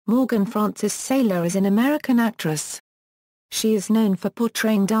Morgan Frances Saylor is an American actress. She is known for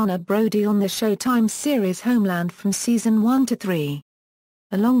portraying Dana Brody on the Showtime series Homeland from season 1 to 3.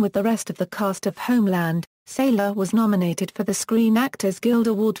 Along with the rest of the cast of Homeland, Saylor was nominated for the Screen Actors Guild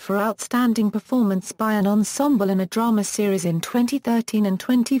Award for Outstanding Performance by an Ensemble in a Drama Series in 2013 and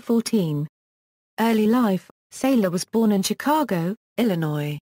 2014. Early life: Saylor was born in Chicago,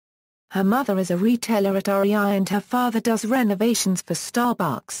 Illinois. Her mother is a retailer at REI and her father does renovations for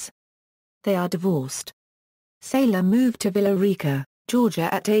Starbucks. They are divorced. Saylor moved to Villa Rica,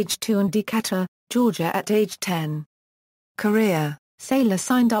 Georgia at age 2 and Decatur, Georgia at age 10. Career: Saylor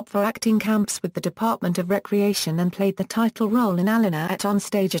signed up for acting camps with the Department of Recreation and played the title role in Alana at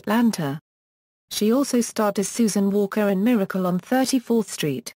Onstage Atlanta. She also starred as Susan Walker in Miracle on 34th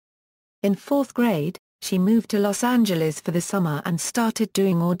Street. In 4th grade, she moved to Los Angeles for the summer and started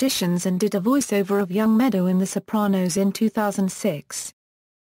doing auditions and did a voiceover of Young Meadow in The Sopranos in 2006.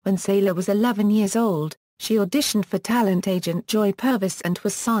 When Saylor was 11 years old, she auditioned for talent agent Joy Purvis and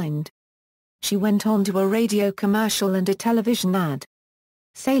was signed. She went on to a radio commercial and a television ad.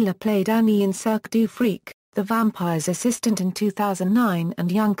 Saylor played Annie in Cirque du Freak, the vampire's assistant in 2009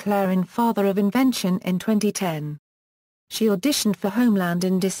 and young Claire in Father of Invention in 2010. She auditioned for Homeland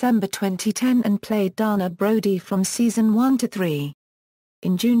in December 2010 and played Dana Brody from season 1 to 3.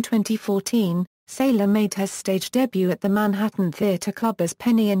 In June 2014, Saylor made her stage debut at the Manhattan Theatre Club as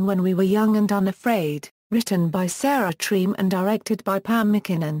Penny in When We Were Young and Unafraid, written by Sarah Treem and directed by Pam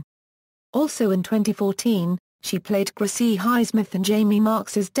McKinnon. Also in 2014, she played Gracie Highsmith in Jamie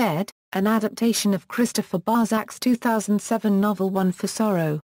Marks is Dead, an adaptation of Christopher Barzak's 2007 novel One for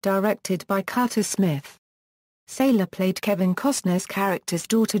Sorrow, directed by Carter Smith. Saylor played Kevin Costner's character's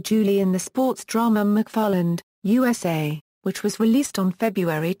daughter Julie in the sports drama McFarland, USA, which was released on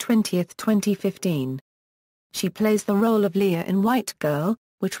February 20, 2015. She plays the role of Leah in White Girl,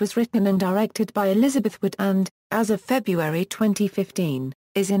 which was written and directed by Elizabeth Wood and, as of February 2015,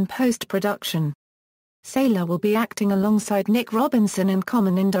 is in post-production. Saylor will be acting alongside Nick Robinson and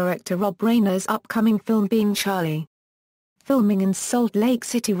Common director Rob Reiner's upcoming film Being Charlie. Filming in Salt Lake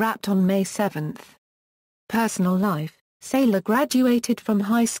City wrapped on May 7. Personal life: Saylor graduated from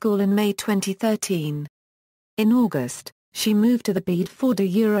high school in May 2013. In August, she moved to the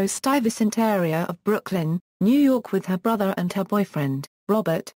Bedford-Stuyvesant area of Brooklyn, New York with her brother and her boyfriend,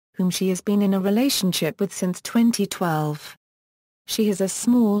 Robert, whom she has been in a relationship with since 2012. She has a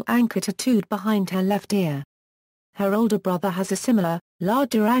small anchor tattooed behind her left ear. Her older brother has a similar,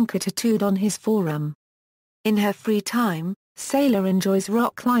 larger anchor tattooed on his forearm. In her free time, Saylor enjoys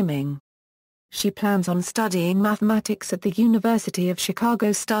rock climbing. She plans on studying mathematics at the University of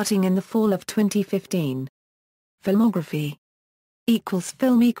Chicago starting in the fall of 2015. Filmography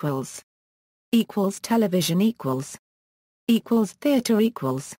 =film== television == theater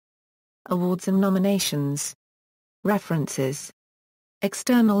 == Awards and nominations. References.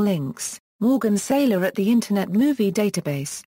 External links: Morgan Saylor at the Internet Movie Database.